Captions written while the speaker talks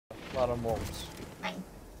lot of mobs. Fine.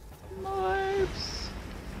 Morbs.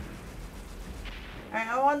 Alright,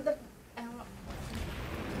 I want the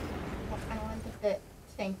fit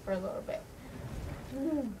tank for a little bit.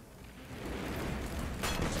 Boom.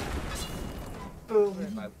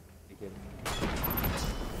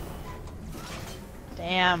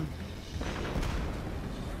 Damn.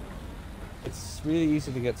 It's really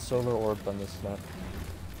easy to get solar orbs on this map.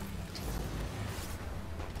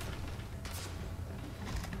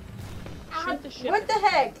 Shoot the ship. What the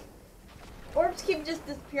heck? Orbs keep just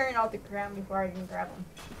disappearing off the ground before I can grab them.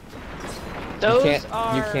 Those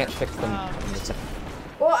you can't fix them.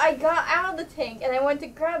 Well, I got out of the tank and I went to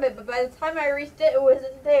grab it, but by the time I reached it, it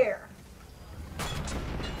wasn't there.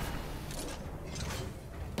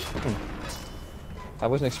 I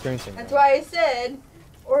wasn't experiencing That's that. why I said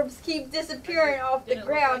orbs keep disappearing off the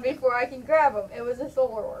ground before I can grab them. It was a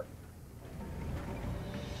solar orb.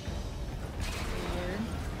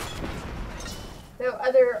 So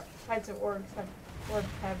other types of orbs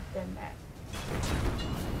have done that.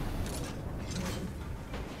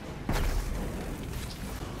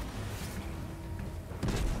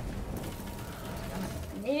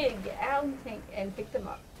 I needed to get out of the tank and pick them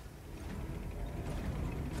up.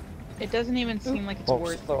 It doesn't even seem like it's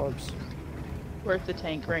worth the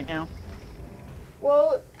tank right now.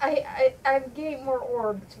 Well, I'm getting more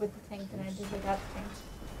orbs with the tank than I did without the tank.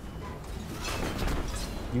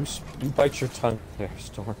 You bite your tongue there,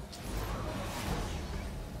 Storm.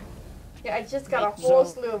 Yeah, I just got a whole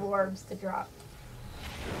slew of orbs to drop.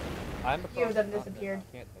 A few of them disappeared.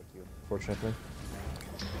 I can't thank you, fortunately.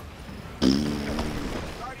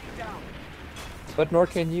 But nor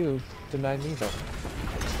can you deny me that.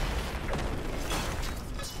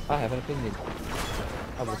 I have an opinion.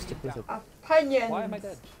 I will stick with it. Opinions! Why am I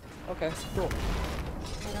dead? Okay, cool.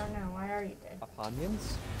 I don't know. Why are you dead?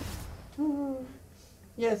 Opinions?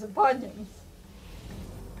 Yes, opinions.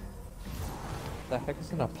 The heck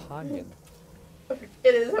is an opinion?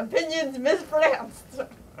 It is opinions mispronounced.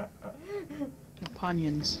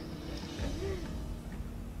 Opinions.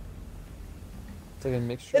 It's like a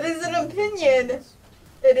mixture. It is an opinion.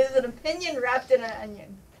 It is an opinion wrapped in an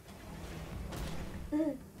onion.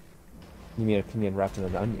 You mean opinion wrapped in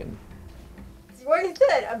an onion? That's what he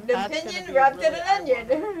said. An opinion wrapped in an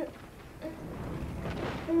onion.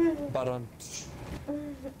 But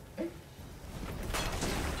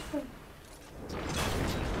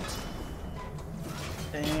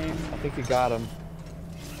Dang. I think you got him.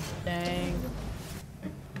 Dang.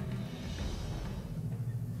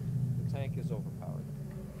 The tank is overpowered.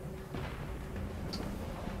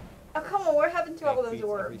 Oh, come on. What happened to all those Beats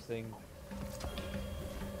orbs? everything.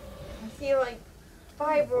 I see like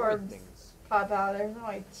 5 orbs pop out. There's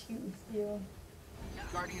only 2 still.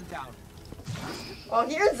 Guardian down. Well,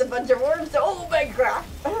 here's a bunch of orbs. Oh my god.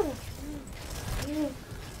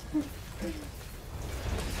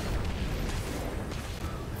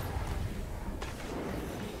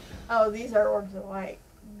 Oh, these are orbs of light.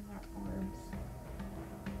 These aren't orbs.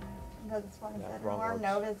 No, this one is an orb. orbs.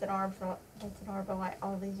 No, that's an orb. That's an orb of light.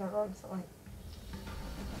 All these are orbs of light.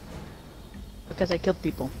 Because I killed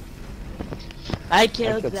people. I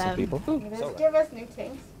killed some them. people. Will this give us new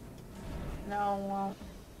tanks? No, it won't.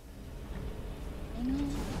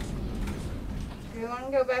 Do we want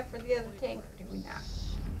to go back for the other tank or do we not?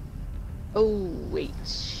 Oh, wait.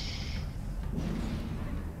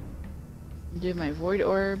 Do my void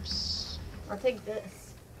orbs. Or take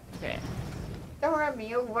this. Okay. Don't run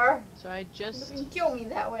me over. So I You just... can kill me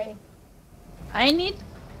that way. I need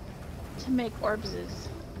to make orbses.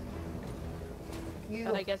 You.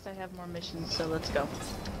 But I guess I have more missions, so let's go.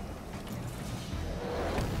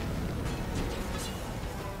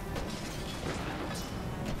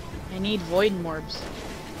 I need void morbs.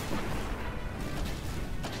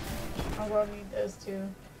 I will need those too.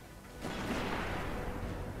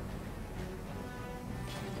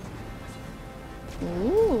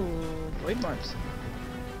 Ooh, void morbs.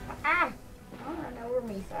 Ah! I don't know where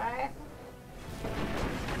me at.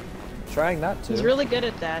 Trying not to. He's really good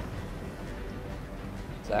at that.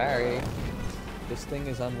 Sorry. This thing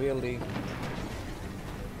is unwieldy.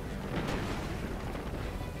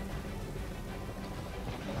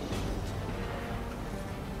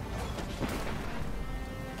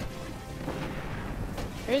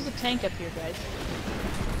 There's a tank up here, guys.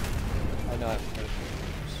 I know.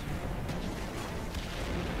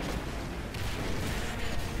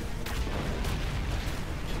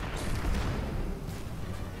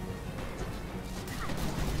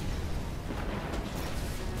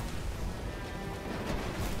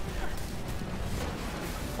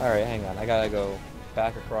 Alright, hang on. I gotta go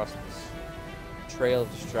back across this Trail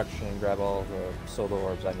of Destruction and grab all the solar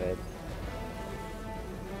orbs I made.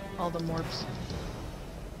 All the morbs.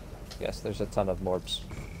 Yes, there's a ton of morbs.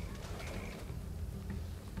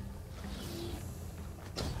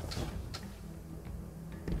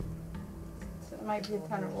 So it might be a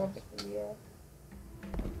ton of orbs for you.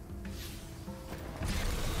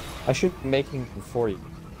 I should be making them for you.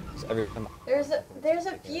 Every time There's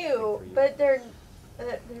a few, but they're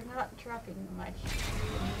not dropping much.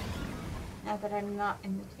 Now that I'm not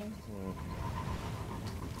in the team.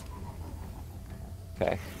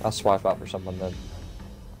 Okay, I'll swap out for someone then.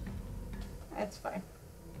 That's fine.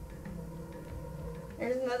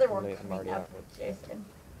 There's another one Late, I'm coming already up out. with Jason.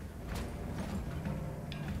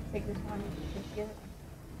 Take this one to get it.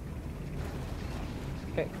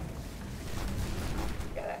 Okay.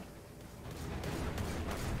 Got it.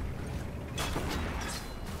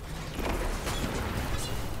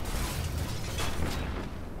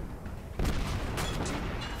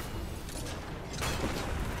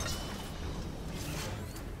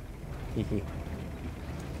 Hee.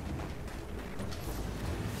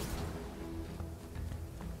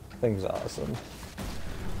 Thing's awesome.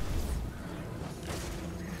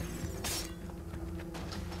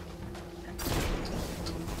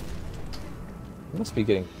 I must be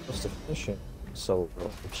getting close to finishing solar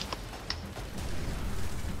orbs.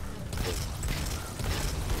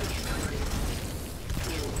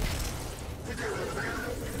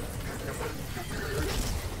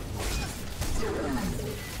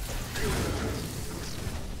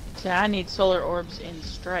 So I need solar orbs in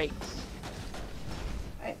strikes.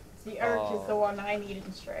 The arc is the one I need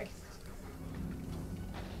in strikes.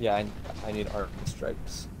 Yeah, I need arc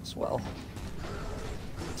stripes as well.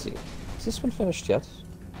 Let's see. Is this one finished yet?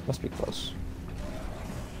 Must be close.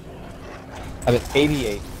 I'm at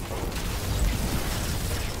 88.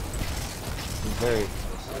 Very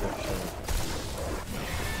close.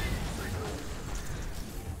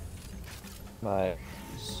 My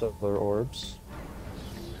solar orbs.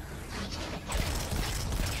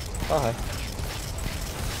 Oh, hi.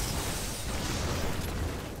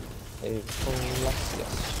 A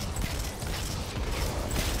Celestius.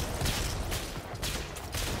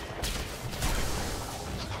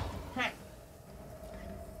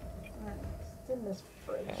 It's in this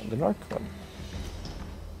fridge. And an arc one.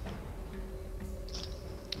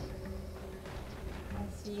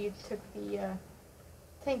 I see you took the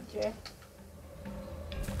tank, Jay.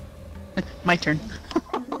 My turn.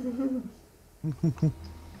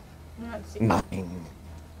 Let's see. Nine.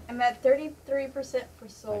 I'm at 33% for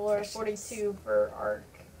solar, 42 for arc,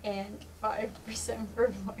 and 5% for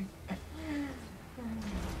void.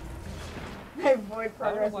 My void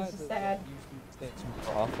progress is just sad.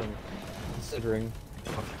 More often, considering.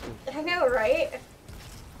 I know, right?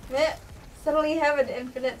 Man, suddenly have an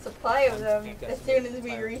infinite supply of them as soon as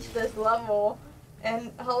we reach this level.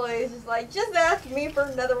 And Holly is just like, just ask me for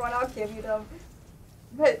another one, I'll give you them.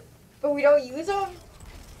 But we don't use them?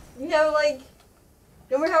 We have like,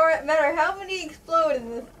 no matter how many explode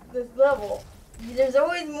in this level, there's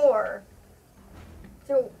always more.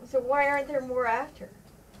 So why aren't there more after?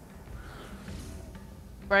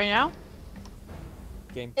 Right now?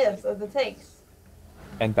 Game Yes, of the tanks.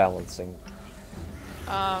 and balancing.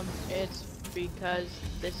 It's because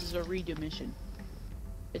this is a redo mission.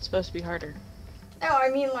 It's supposed to be harder. No, I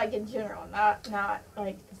mean like in general, not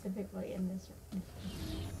like specifically in this. Am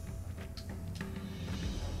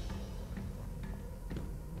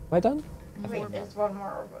I done? Wait, there's one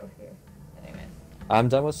more over here. Anyways. I'm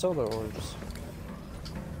done with solar orbs.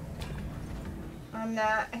 I'm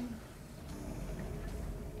not.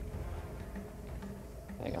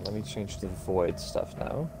 Hang on, let me change to the void stuff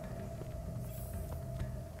now.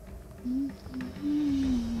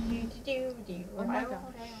 Oh my gosh.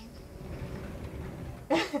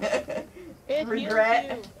 It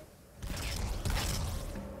Regret.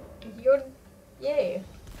 Yay.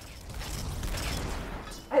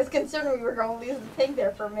 I was concerned we were going to lose the tank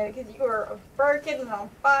there for a minute because you were sparking and on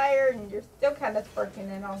fire, and you're still kind of sparking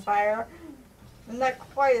and on fire. And not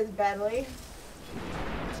quite as badly.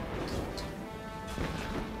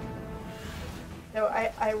 So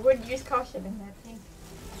I would use caution in that tank.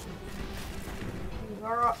 You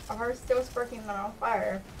are still sparking and on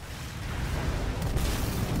fire.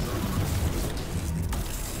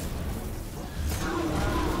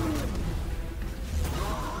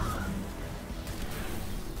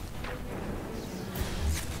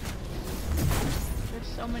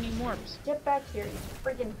 So many morphs. Get back here, you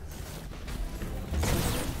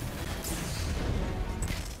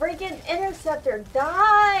freaking interceptor,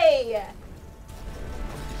 die!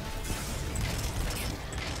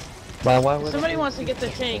 Why if somebody wants to get the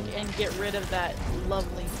tank and get rid of that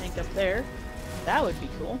lovely tank up there, that would be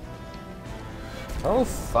cool. Oh,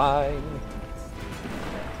 fine.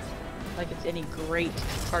 Like it's any great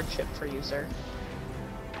hardship for you, sir.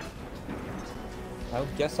 I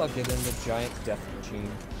guess I'll get in the giant death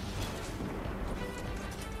machine.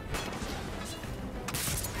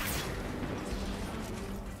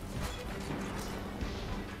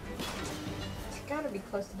 It's gotta be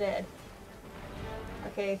close to dead.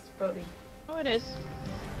 Okay, it's exploding. Oh, it is.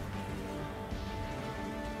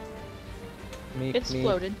 Meet It's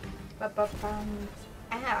exploded.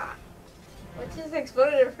 Ah. What just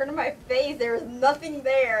exploded in front of my face? There was nothing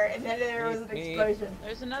there, and then there was an explosion.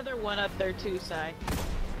 There's another one up there too, Sai.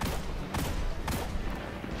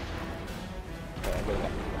 Okay, I got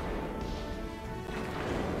it.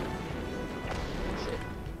 Shit.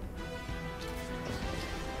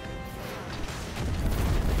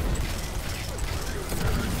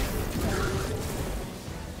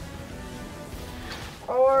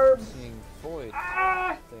 Orbs. Seeing void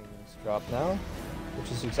Ah! things drop now,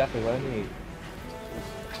 which is exactly what I need.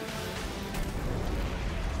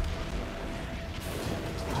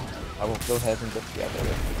 I will go ahead and get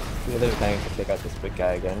the other tank to take out this big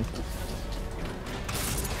guy again.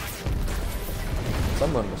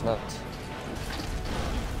 Someone was nuts.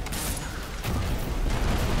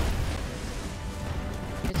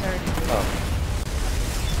 It's already. Oh.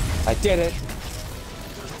 I did it!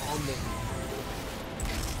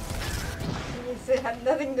 It had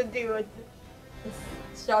nothing to do with the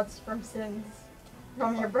shots from Sins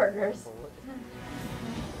from your burgers.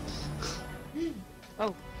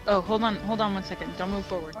 Oh, hold on 1 second. Don't move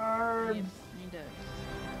forward. Orbs. Need to...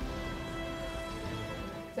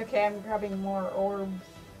 It's okay, I'm grabbing more orbs.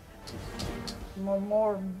 More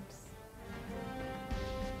morbs.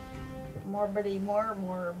 Morbidity, more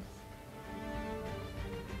morbs.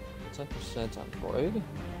 10% on void.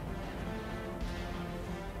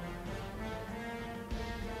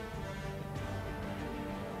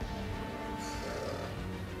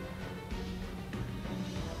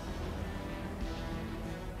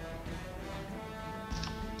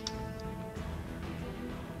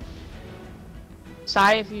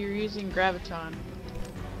 Sai, if you're using Graviton,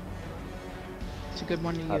 it's a good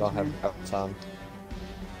one to use. I don't have man. Graviton.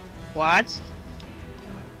 What?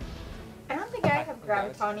 I don't think I have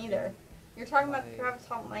Graviton either. You're talking about the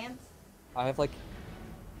Graviton Lance? I have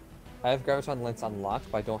Graviton Lens unlocked,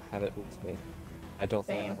 but I don't have it with me. I don't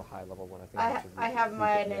think I have a high level one. I have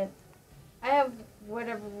mine in... I have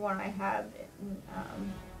whatever one I have in,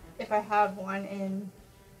 if I have one in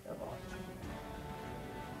the vault.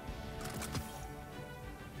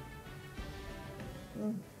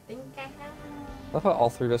 Think I have one. I love how all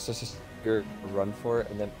three of us just run for it,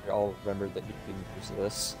 and then we all remembered that you can use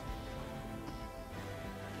this.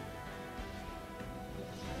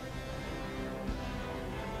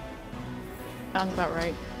 Sounds about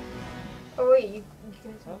right. Oh wait, you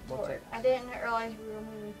guys Oh, moved one forward. sec. I didn't realize we were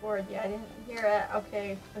moving forward yet. I didn't hear it.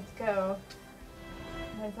 Okay, let's go.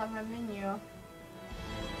 It's on my menu.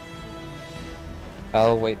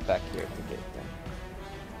 I'll wait back here at the gate then.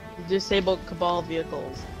 Disabled Cabal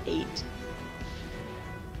vehicles 8.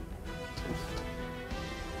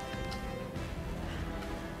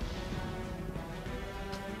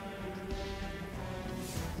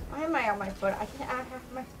 Why am I on my foot? I can't add half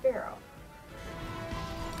my sparrow.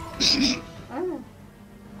 Oh.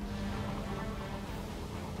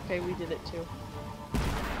 Okay, we did it too.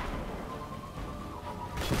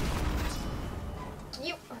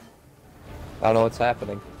 You. I don't know what's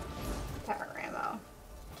happening. Power ammo.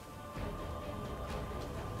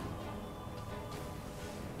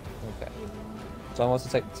 Okay. Someone wants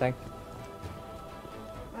to take the tank?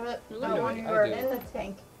 No, one of you were in the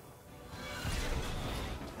tank.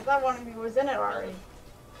 I thought one of you was in it already.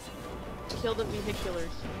 Kill the vehiculars.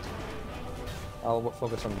 I'll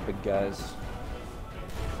focus on the big guys.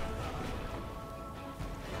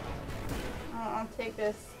 I'll take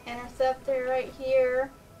this interceptor right here.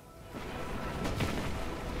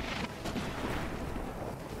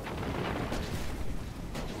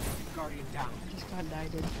 Guardian down. Just got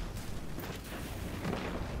dieted.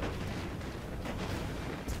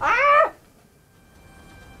 Ah!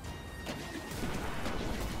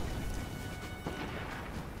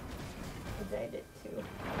 I died it too.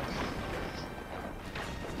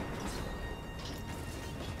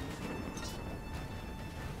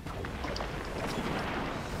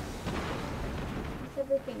 What's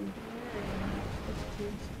everything blurry? It's two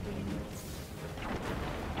screens.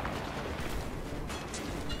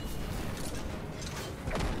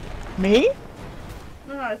 Me?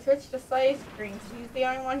 No, switch to side screen. He's the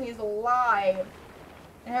only one who's alive.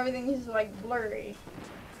 And everything is like blurry.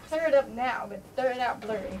 Clear it up now, but it started out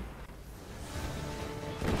blurry.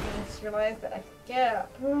 I just realized that I could get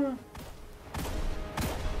up.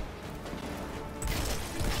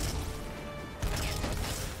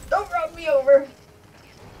 Don't run me over!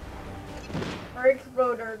 Or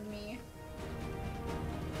exploded me.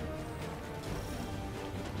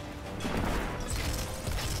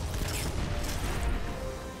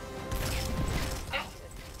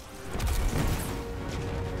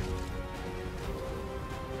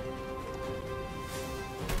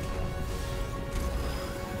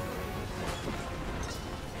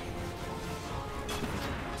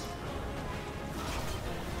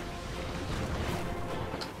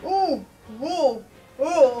 Ooh! Ooh!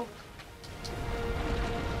 Ooh!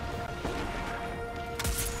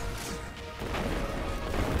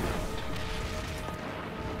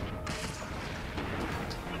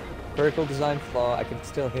 Vertical design flaw, I can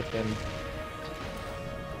still hit him.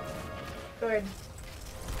 Good.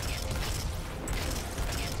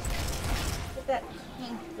 Get that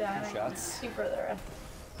tank down. Two shots. Super the rest.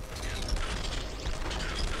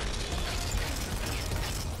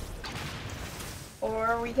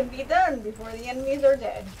 Or we can be done before the enemies are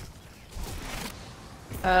dead.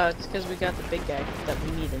 It's because we got the big guy that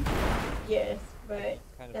we needed. Yes, but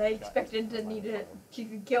Kind of I expected to need it to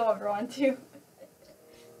kill everyone too.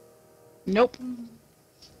 Nope.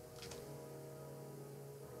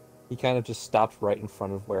 He kind of just stopped right in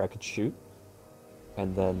front of where I could shoot,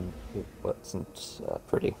 and then it wasn't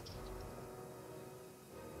pretty.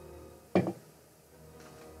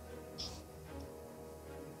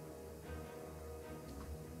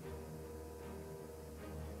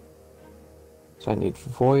 So I need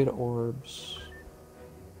void orbs.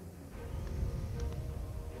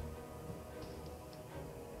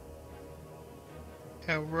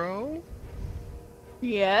 Hello?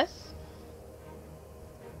 Yes.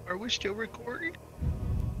 Are we still recording?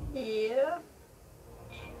 Yeah.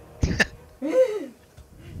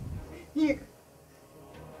 You.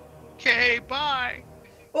 Okay, bye.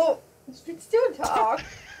 Oh, you can still talk.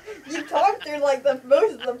 You talked through like the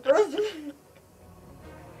most of the first.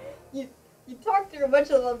 You talked through much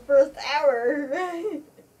of the first hour, and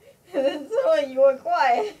then suddenly you went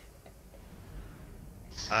quiet.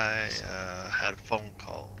 I had phone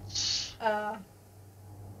calls. I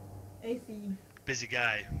see. Busy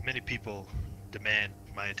guy. Many people demand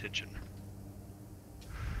my attention.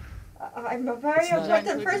 I'm a very Does that important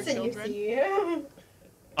include person, your you children? see.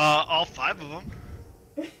 All 5 of them.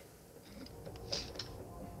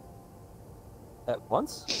 At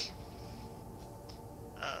once?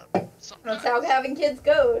 That's how having kids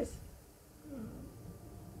goes.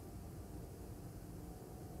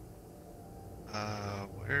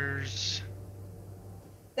 Where's...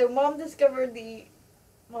 So mom discovered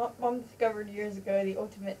years ago the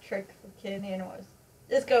ultimate trick for kid animals.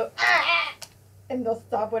 Just go ah, and they'll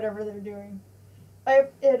stop whatever they're doing.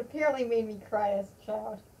 It apparently made me cry as a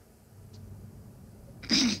child.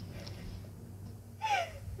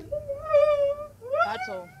 That's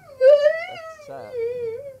sad.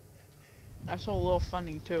 That's a little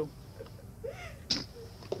funny too.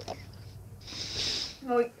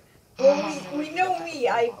 We know me.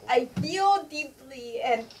 I feel deeply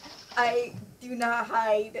and I do not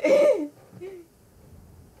hide.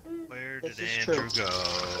 Where This did is Andrew true.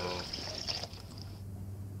 go?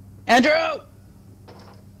 Andrew!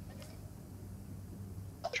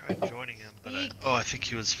 Tried joining him, but I think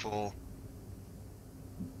he was full.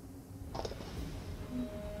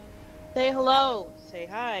 Say hello. Say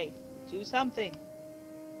hi. Do something.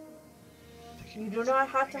 You do not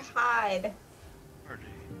have to hide.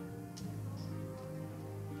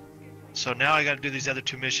 So now I gotta do these other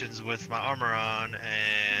 2 missions with my armor on,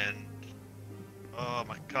 and... Oh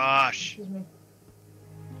my gosh. Excuse me.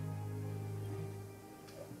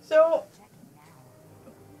 So,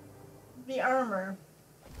 the armor.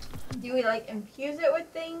 Do we like infuse it with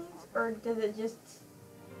things, or does it just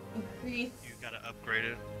increase? You gotta upgrade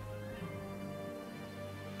it.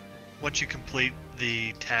 Once you complete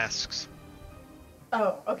the tasks.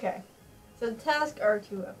 Oh, okay. So the tasks are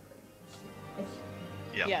to upgrade.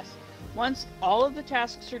 Yep. Yes. Once all of the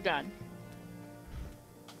tasks are done,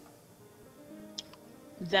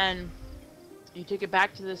 then you take it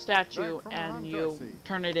back to the statue and you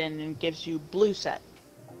turn it in and it gives you blue set.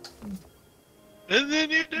 And then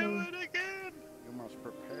you do it again! You must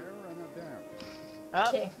prepare and adapt. Oh,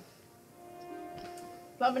 Okay.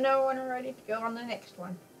 Let me know when we're ready to go on the next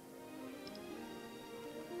one.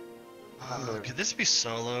 Could this be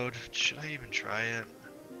soloed? Should I even try it?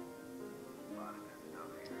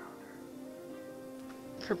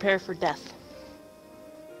 prepare for death.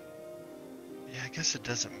 Yeah, I guess it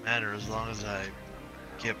doesn't matter as long as I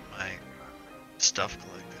get my stuff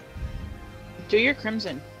collected. Do your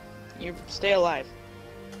crimson. You stay alive.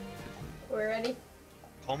 We're ready?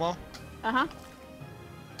 Como? Uh-huh.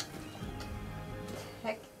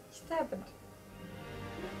 Heck, just happened.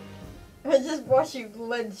 I just watched you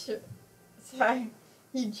glitch. Sorry.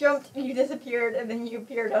 You jumped, you disappeared, and then you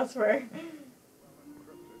appeared elsewhere.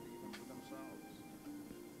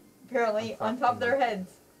 Apparently, on top of their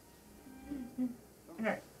heads.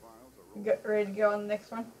 Alright. Ready to go on the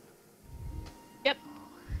next one? Yep.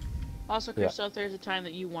 Also, Yeah. Christoph, there's a time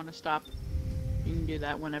that you want to stop. You can do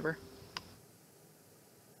that whenever.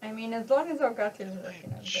 I mean, as long as Elgato is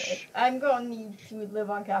working, I'm good. I'm going to need to live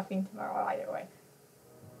on caffeine tomorrow either way.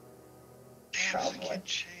 Damn, I Probably. can't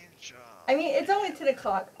change. I mean, it's only 10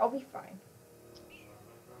 o'clock. I'll be fine.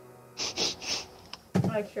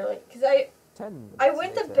 Like, surely. Because 10 minutes I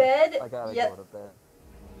went to later, bed. I gotta Yet, go to bed.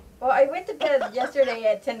 well, I went to bed yesterday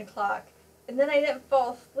at 10 o'clock. And then I didn't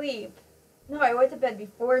fall asleep. No, I went to bed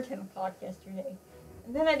before 10 o'clock yesterday.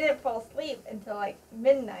 And then I didn't fall asleep until like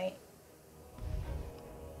midnight.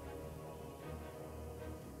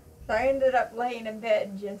 So I ended up laying in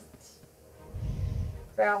bed just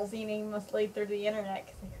browsing aimlessly through the internet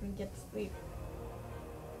because I couldn't get to sleep.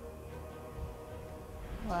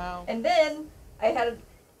 Wow. And then I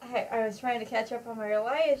was trying to catch up on my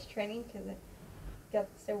Elias training because I got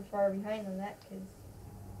so far behind on that because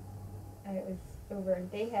I was over in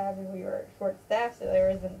Dayhab and we were short staffed, so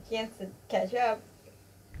there wasn't a chance to catch up.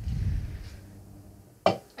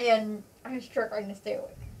 And I was struggling to stay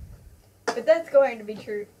awake. But that's going to be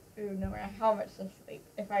true no matter how much I sleep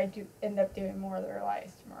if I do end up doing more of the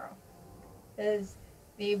Elias tomorrow. Because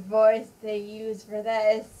the voice they use for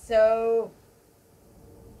that is so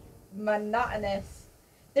monotonous.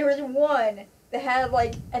 There was one that had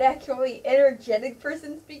like an actually energetic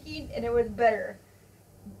person speaking and it was better.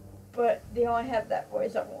 But they only have that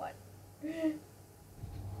voice on one.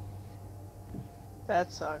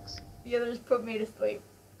 That sucks. The others put me to sleep.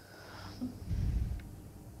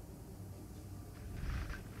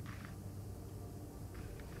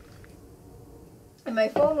 And my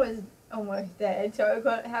phone was almost dead, so I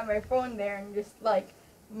couldn't have my phone there and just like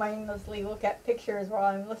mindlessly look at pictures while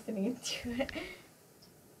I'm listening to it.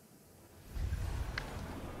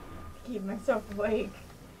 To keep myself awake.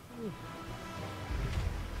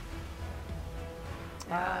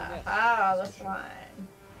 That's fine.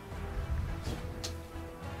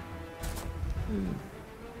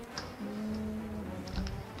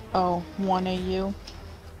 Oh, 1AU.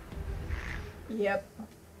 Yep.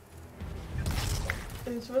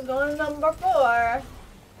 This was on number 4.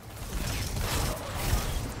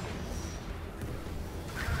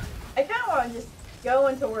 I kind of want to just go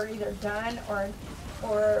until we're either done or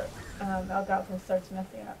Elgato starts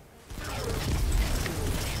messing up.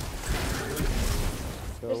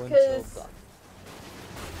 Go Just until 'cause- done.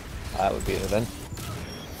 That would be it then.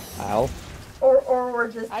 Ow. Or we're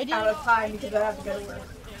just I did out of all- time I because did I have all to go of to mine work.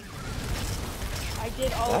 yesterday. I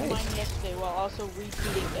did all of Nice. mine yesterday while also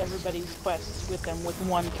repeating everybody's quests with them with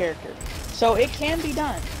one character. So it can be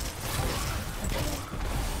done.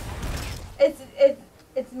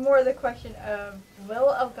 It's more the question of will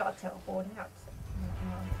Elgato hold out?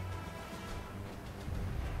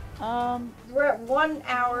 We're at 1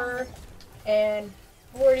 hour and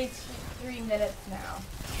 43 minutes now.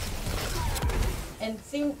 And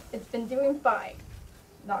it's been doing fine.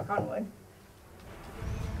 Knock on wood.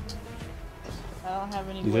 I don't have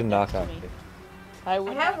any You wood did knock next to on me. it. I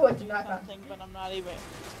would have have wood to to do knock on. something, but I'm not even.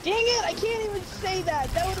 Dang it! I can't even say that.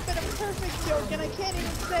 That would have been a perfect joke, and I can't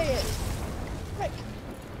even say it. Frick.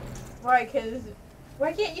 Why?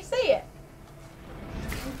 Why can't you say it?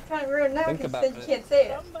 It's kind of rude now Think because about you it. can't say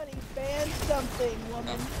it. Somebody ban something,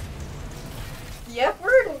 woman. The F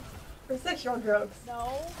word? For sexual jokes.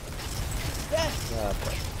 No. Yes. Yeah,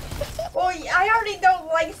 but Well, I already don't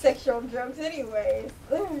like sexual jokes anyways.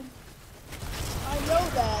 I know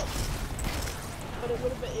that. But it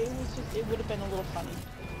would have been. It would have been a little funny.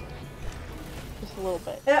 Just a little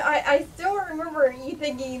bit. I still remember you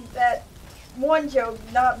thinking that one joke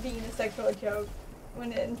not being a sexual joke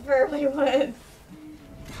when it entirely was.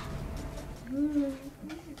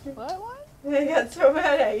 What? I got so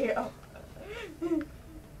mad at you.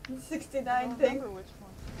 69 I don't thing. remember which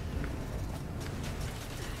one.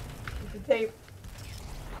 The tape.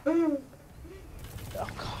 Oh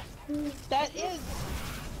god. That is.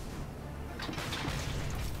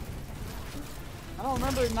 I don't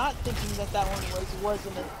remember not thinking that one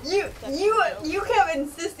wasn't a. You kept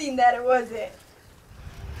insisting that it wasn't.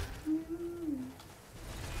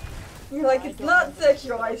 You're like, I it's don't not remember.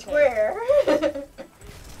 sexual, I Okay. swear.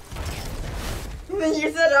 And then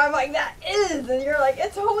you said it, I'm like, that is! And you're like,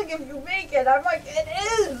 it's only if you make it. I'm like, it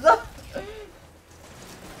is! I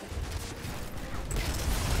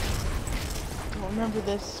don't remember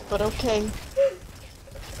this, but okay.